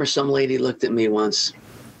 I remember some lady looked at me once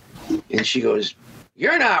and she goes,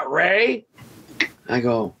 "You're not Ray." I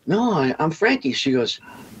go, "No, I'm Frankie." She goes,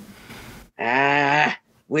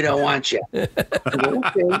 "We don't want you." I go,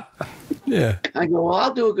 "Okay." Yeah. I go, "Well,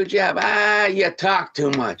 I'll do a good job." You talk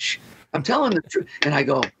too much. I'm telling the truth. And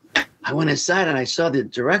I went inside and I saw the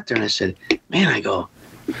director and I said, "Man," I go,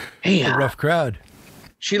 "Hey, a rough crowd."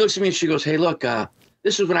 She looks at me and she goes, "Hey, look,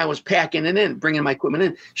 this is when I was packing it in, bringing my equipment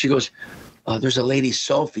in." She goes, "There's a lady,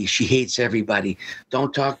 Sophie. She hates everybody.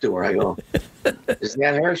 Don't talk to her." I go, "Is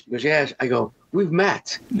that her?" She goes, "Yeah." I go, "We've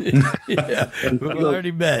met." Yeah, we've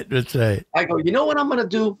already met. That's right. I go, "You know what I'm going to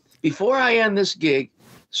do? Before I end this gig,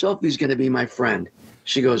 Sophie's going to be my friend."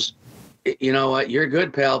 She goes, "You know what? You're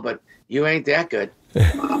good, pal, but you ain't that good."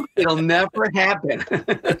 It'll never happen.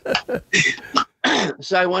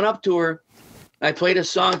 So I went up to her. I played a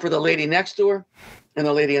song for the lady next to her and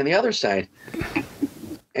the lady on the other side.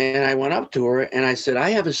 And I went up to her and I said,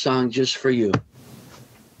 "I have a song just for you."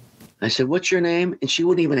 I said, "What's your name?" And she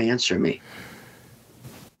wouldn't even answer me.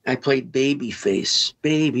 I played Babyface.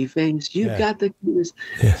 Babyface, you got the cutest.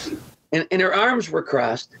 Yes. And her arms were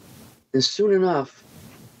crossed. And soon enough,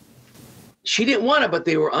 she didn't want it, but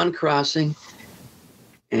they were uncrossing.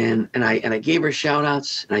 And I gave her shout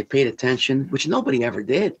outs and I paid attention, which nobody ever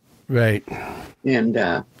did. Right.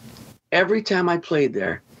 And every time I played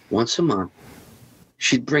there, once a month,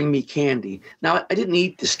 she'd bring me candy. Now, I didn't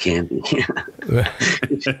eat this candy.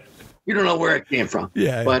 You don't know where it came from.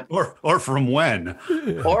 Yeah. But or from when.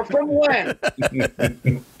 Or from when.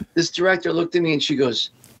 This director looked at me and she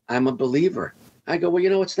goes, "I'm a believer." I go,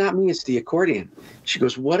 "Well, it's not me. It's the accordion." She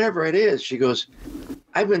goes, "Whatever it is." She goes,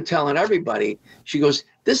 "I've been telling everybody." She goes,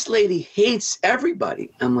 "This lady hates everybody."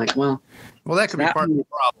 I'm like, well, that could be part of the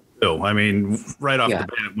problem too. I mean, right off the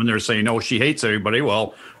bat, when they're saying, "No, she hates everybody,"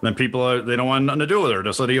 well, then people they don't want nothing to do with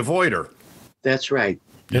her, so they avoid her. That's right.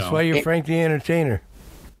 That's why you're Frank the Entertainer.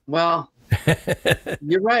 Well,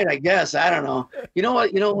 you're right, I guess. I don't know. You know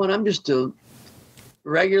what? I'm just a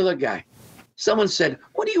regular guy. Someone said,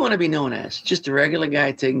 "What do you want to be known as?" "Just a regular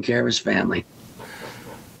guy taking care of his family."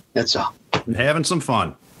 That's all. And having some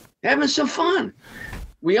fun. Having some fun.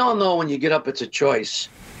 We all know when you get up, it's a choice.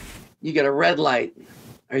 You get a red light.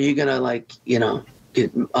 Are you going to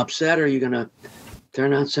get upset, or are you going to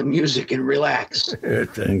turn on some music and relax?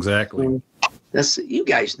 Exactly. That's, you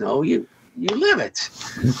guys know, you live it.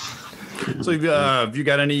 So have you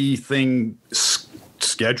got anything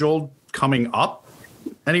scheduled coming up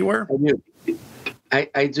anywhere?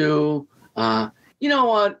 I do. You know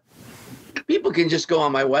what? People can just go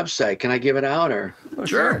on my website. Can I give it out? Or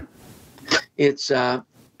Sure. It's a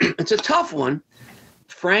tough one.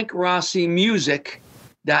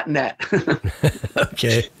 FrankRossiMusic.net.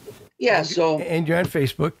 Okay. Yeah. So. And you're on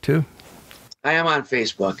Facebook too. I am on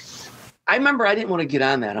Facebook. I remember I didn't want to get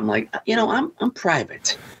on that. I'm like, I'm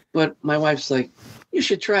private, but my wife's like, "You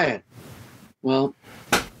should try it." Well,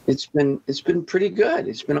 it's been pretty good.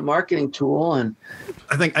 It's been a marketing tool, and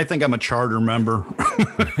I think I'm a charter member.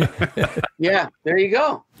 yeah, there you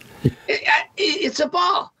go. It's a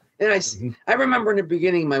ball. And I remember in the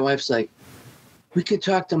beginning, my wife's like, "We could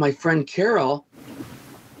talk to my friend Carol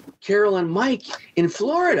and Mike in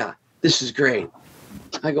Florida. This is great."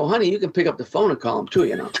 I go, honey, you can pick up the phone and call him too,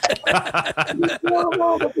 you know.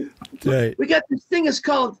 Right. We got this thing. It's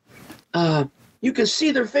called You Can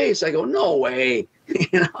See Their Face. I go, no way.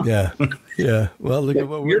 You know? Yeah. Yeah. Well, look at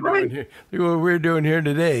what we're doing here. Look at what we're doing here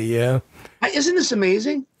today. Yeah. Isn't this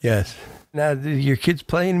amazing? Yes. Now, do your kids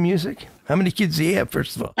playing music? How many kids do you have,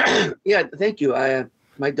 first of all? Yeah, thank you.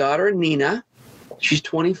 My daughter, Nina, she's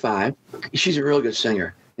 25. She's a real good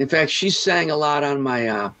singer. In fact, she sang a lot on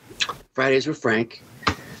my Fridays with Frank.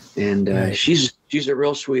 And Right. she's a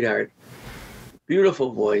real sweetheart.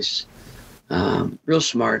 Beautiful voice. Real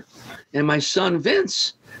smart. And my son,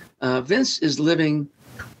 Vince is living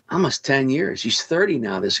almost 10 years. He's 30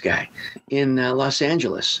 now, this guy, in Los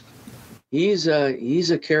Angeles. He's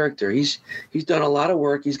a character. He's done a lot of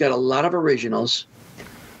work. He's got a lot of originals.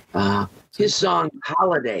 His song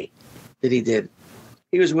Holiday that he did,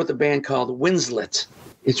 he was with a band called Winslet.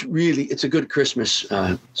 It's a good Christmas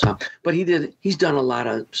song. But he's done a lot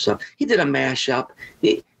of stuff. He did a mashup.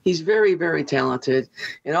 He's very, very talented.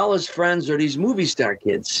 And all his friends are these movie star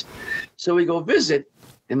kids. So we go visit,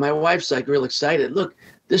 and my wife's like real excited. Look,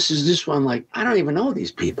 this one. Like, I don't even know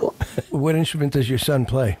these people. What instrument does your son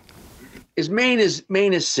play? His main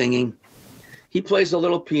is singing. He plays a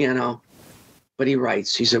little piano, but he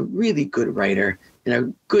writes. He's a really good writer and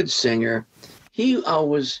a good singer. He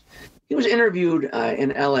was interviewed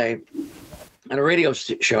in L.A. on a radio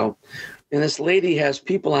show, and this lady has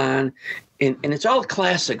people on, and it's all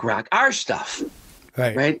classic rock, our stuff,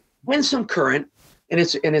 right? And some current, and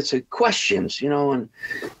it's questions, you know, and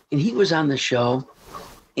he was on the show,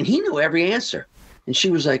 and he knew every answer, and she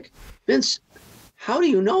was like, Vince, how do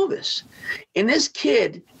you know this? And this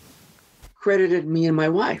kid credited me and my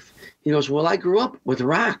wife. He goes, well, I grew up with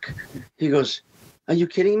rock. He goes, are you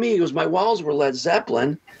kidding me? He goes, my walls were Led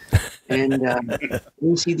Zeppelin. And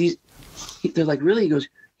you see these, they're like, really? He goes,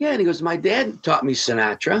 yeah. And he goes, my dad taught me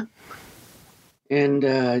Sinatra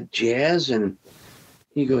and jazz. And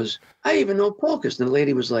he goes, I even know polkas. And the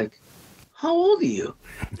lady was like, how old are you?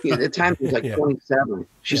 At the time, he was like 27.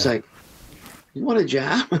 She's like, you want a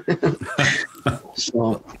job?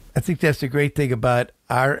 So I think that's the great thing about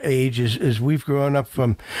our age is we've grown up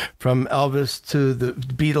from Elvis to the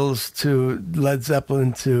Beatles to Led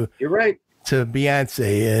Zeppelin to you're right. to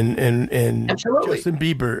Beyonce and Absolutely. Justin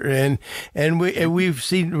Bieber and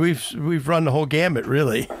we've run the whole gamut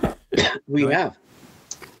really. We have.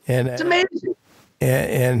 And it's amazing.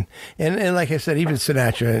 And like I said, even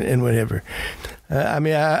Sinatra and whatever. I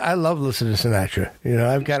mean, I love listening to Sinatra. You know,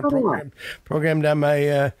 I've got a programmed on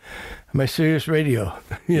my Sirius radio.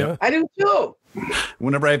 You know, I do too.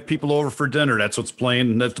 Whenever I have people over for dinner, that's what's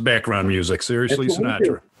playing. That's the background music. Seriously,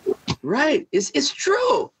 Sinatra. Right. It's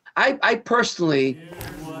true. I personally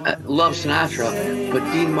love Sinatra, but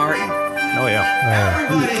Dean Martin. Oh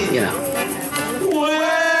yeah. You know.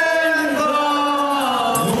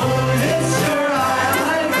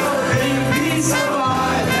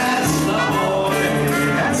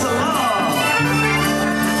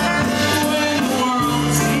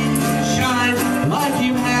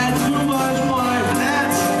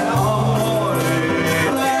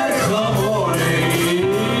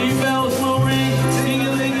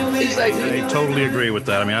 I totally agree with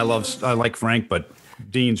that. I mean, I like Frank, but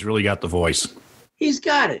Dean's really got the voice. He's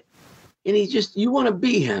got it, and you want to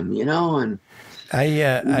be him, you know. And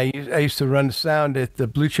I used to run sound at the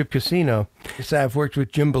Blue Chip Casino. So I've worked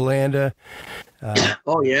with Jim Belanda.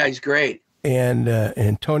 Oh yeah, he's great.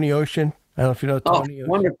 And Tony Ocean. I don't know if you know Tony. Oh,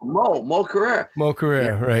 wonderful. Mo Carrera. Mo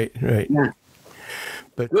Carrera, yeah. right. Yeah.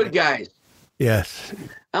 But good guys. Yes.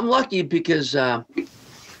 I'm lucky because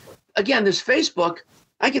again, this Facebook,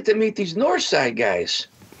 I get to meet these North Side guys.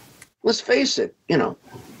 Let's face it, you know,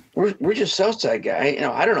 we're just South Side guy. You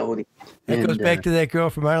know, I don't know who. It goes back to that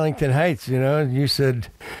girl from Arlington Heights. You know, you said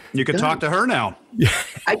you could talk to her now.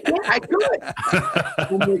 I could.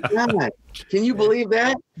 Oh my God! Can you believe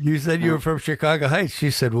that? You said you were from Chicago Heights.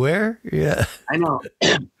 She said, "Where?" Yeah, I know.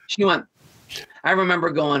 She went. I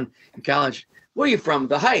remember going to college. Where are you from?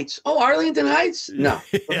 The Heights. Oh, Arlington Heights? No,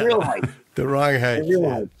 the real Heights. The wrong Heights. The real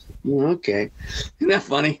Heights. Okay, isn't that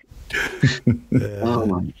funny? Oh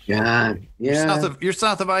my God! Yeah, you're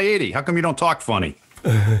south of I-80. How come you don't talk funny?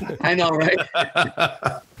 I know, right?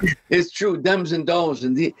 It's true, dems and does.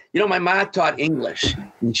 And my mom taught English,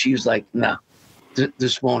 and she was like, "No,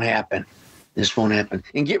 this won't happen. This won't happen."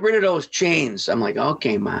 And get rid of those chains. I'm like,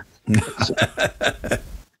 "Okay, Ma." So,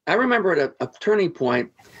 I remember at a turning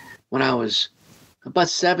point when I was about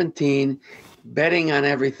 17, betting on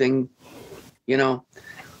everything. You know,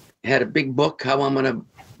 had a big book how I'm going to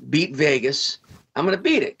beat Vegas. I'm going to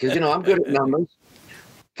beat it because I'm good at numbers.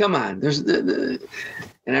 come on. There's and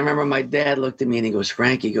I remember my dad looked at me and he goes,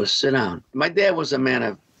 Frank, he goes, sit down. My dad was a man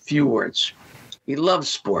of few words. He loved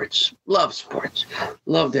sports,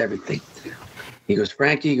 loved everything. He goes,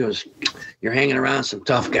 Frankie, he goes, you're hanging around some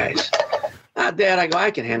tough guys. Dad, I go, I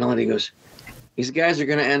can handle it. He goes, these guys are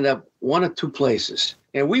going to end up one of two places.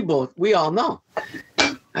 And we all know.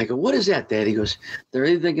 I go, what is that, Dad? He goes, they're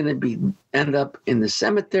either going to end up in the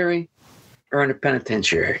cemetery or in a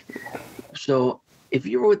penitentiary. So if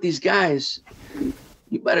you were with these guys,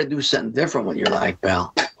 you better do something different with your life,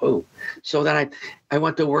 pal. Oh, so then I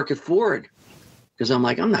went to work at Ford because I'm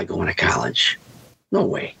like, I'm not going to college. No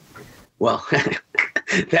way. Well,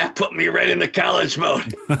 that put me right into college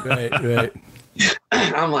mode. Right.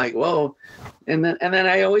 I'm like, whoa. And then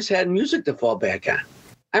I always had music to fall back on.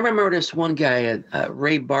 I remember this one guy,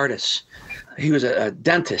 Ray Bartis. He was a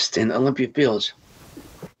dentist in Olympia Fields.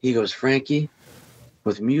 He goes, Frankie,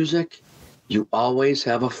 with music, you always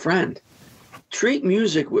have a friend. Treat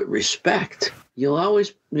music with respect. You'll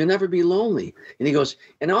never be lonely. And he goes,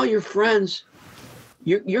 and all your friends,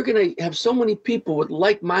 you're going to have so many people with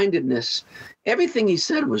like-mindedness. Everything he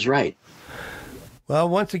said was right. Well,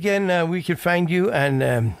 once again, we can find you on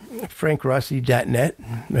FrankRossi.net,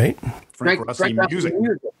 right? Frank Rossi Music.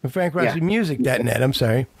 FrankRossiMusic.net, I'm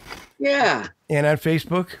sorry. Yeah. And on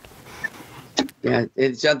Facebook? Yeah,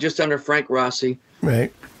 it's just under Frank Rossi.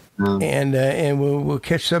 Right. And we'll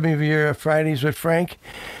catch some of your Fridays with Frank,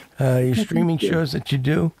 your streaming shows that you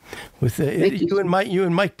do. With you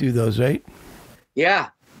and Mike do those, right? Yeah,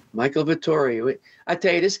 Michael Vittori. I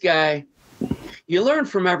tell you, this guy, you learn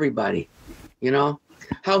from everybody. You know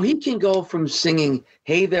how he can go from singing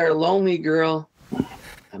 "Hey There, Lonely Girl,"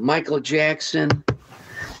 Michael Jackson,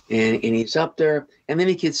 and he's up there, and then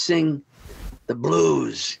he could sing the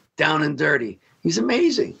blues, Down and Dirty. He's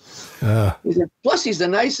amazing. Plus, he's the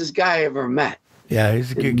nicest guy I ever met. Yeah,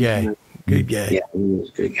 he's a good guy. Good guy. Yeah, he's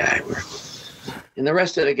a good guy. And the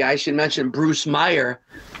rest of the guys, I should mention Bruce Meyer,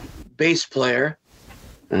 bass player.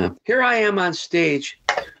 Here I am on stage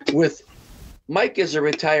with Mike is a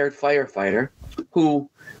retired firefighter who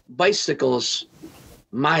bicycles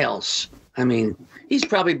miles. I mean, he's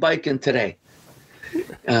probably biking today,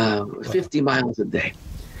 50 miles a day.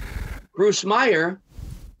 Bruce Meyer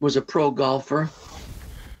was a pro golfer,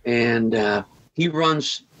 and he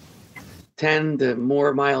runs 10 to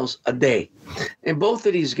more miles a day. And both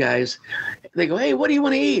of these guys, they go, hey, what do you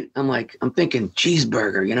want to eat? I'm thinking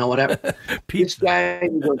cheeseburger, whatever. This guy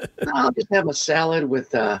goes, no, I'll just have a salad with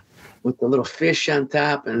the little fish on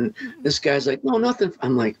top. And this guy's like, no, nothing.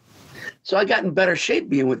 I'm like, so I got in better shape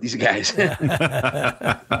being with these guys.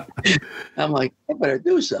 I'm like, I better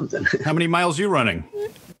do something. How many miles are you running?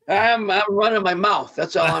 I'm running my mouth.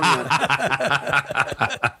 That's all I'm running.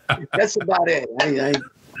 That's about it.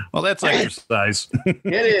 Well, that's exercise. It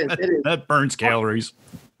is. That burns calories.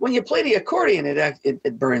 When you play the accordion,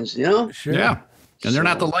 it burns, Sure. Yeah. And they're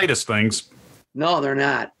not the lightest things. No, they're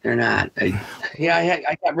not.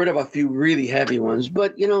 I got rid of a few really heavy ones,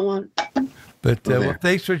 but you know what? But well,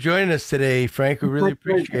 thanks for joining us today, Frank. We really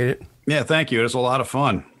appreciate it. Yeah, thank you. It was a lot of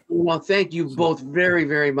fun. Well, thank you both very,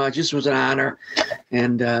 very much. This was an honor.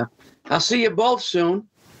 And I'll see you both soon.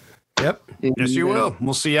 Yep. Yes, you will.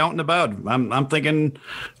 We'll see you out and about. I'm thinking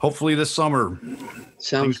hopefully this summer.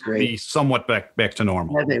 Sounds great. Be somewhat back to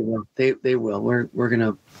normal. Yeah, they will. They will. We're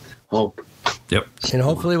gonna hope. Yep. And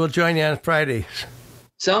hopefully we'll join you on Fridays.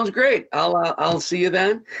 Sounds great. I'll see you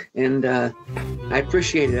then. And I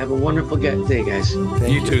appreciate it. Have a wonderful day, guys.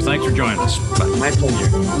 You too. Thanks for joining us. Bye. My pleasure.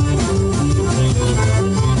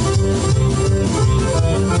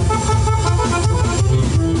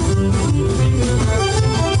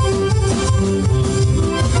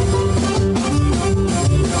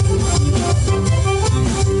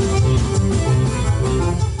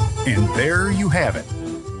 And there you have it.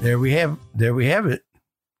 There we have it.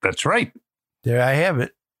 That's right. There I have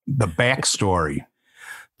it. The backstory.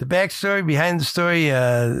 The backstory behind the story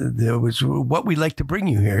was what we like to bring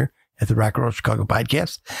you here at the Rock and Roll Chicago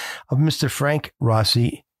podcast of Mr. Frank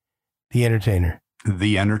Rossi, the entertainer.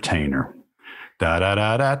 The entertainer. Da da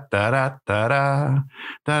da da da da da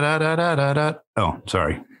da da da da da da. Oh,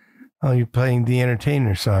 sorry. Oh, you're playing the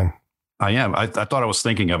entertainer song. I am. I thought I was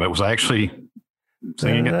thinking of it. Was I actually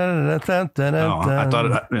singing it? No, I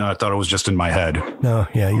thought it was just in my head. No,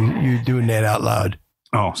 yeah, you're doing that out loud.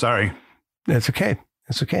 Oh, sorry. That's okay.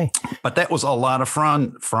 That's okay. But that was a lot of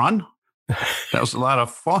fun. Fun? That was a lot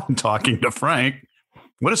of fun talking to Frank.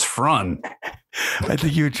 What is fun? I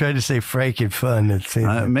think you were trying to say Frank and fun.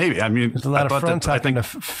 Maybe. I mean, there's a lot of fun talking to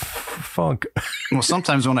funk. Well,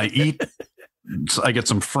 sometimes when I eat I get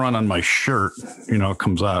some front on my shirt, it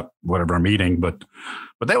comes out whatever I'm eating, but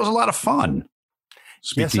that was a lot of fun.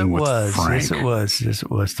 Speaking with Frank. Yes, it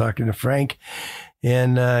was talking to Frank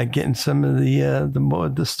and getting some of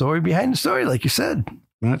the story behind the story, like you said.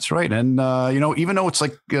 That's right. And, even though it's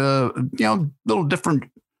like, little different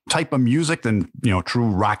type of music than, true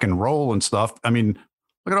rock and roll and stuff. I mean,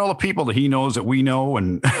 look at all the people that he knows that we know.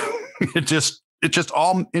 And it just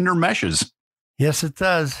all intermeshes. Yes, it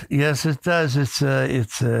does. Yes, it does. It's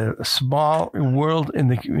a small world in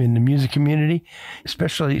the music community,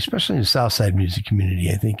 especially the South Side music community.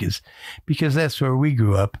 I think is because that's where we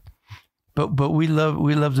grew up. But we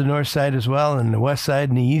love the North Side as well, and the West Side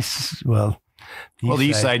and the East. Well, the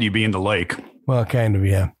East Side, you'd be in the lake. Well, kind of,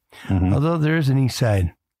 yeah. Mm-hmm. Although there is an East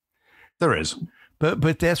Side. There is.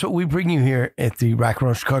 But that's what we bring you here at the Rock and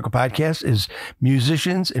Roll Chicago podcast is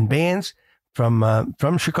musicians and bands from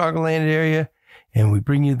Chicagoland area. And we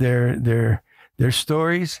bring you their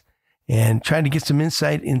stories and trying to get some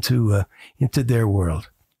insight into their world.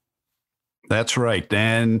 That's right.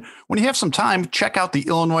 And when you have some time, check out the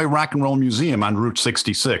Illinois Rock and Roll Museum on Route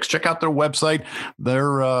 66. Check out their website.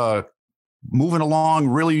 They're moving along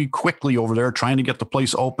really quickly over there, trying to get the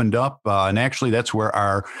place opened up. And actually, that's where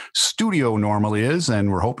our studio normally is.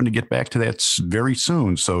 And we're hoping to get back to that very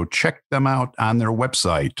soon. So check them out on their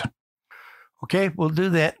website. Okay, we'll do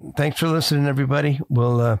that. Thanks for listening, everybody.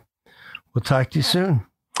 We'll talk to you soon.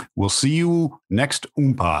 We'll see you next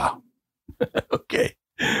Oompa. Okay,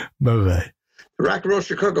 bye-bye. The Rock and Roll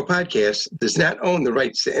Chicago podcast does not own the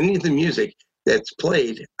rights to any of the music that's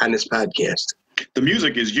played on this podcast. The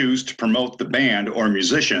music is used to promote the band or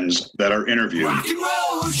musicians that are interviewed. Rock and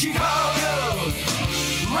roll Chicago,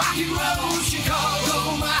 rock and roll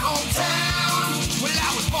Chicago, my hometown. Well,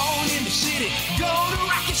 I was born in the city, go to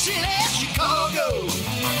Rocket City, Chicago.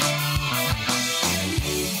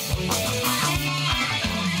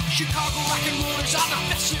 Chicago rock and rollers are the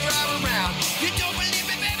best around.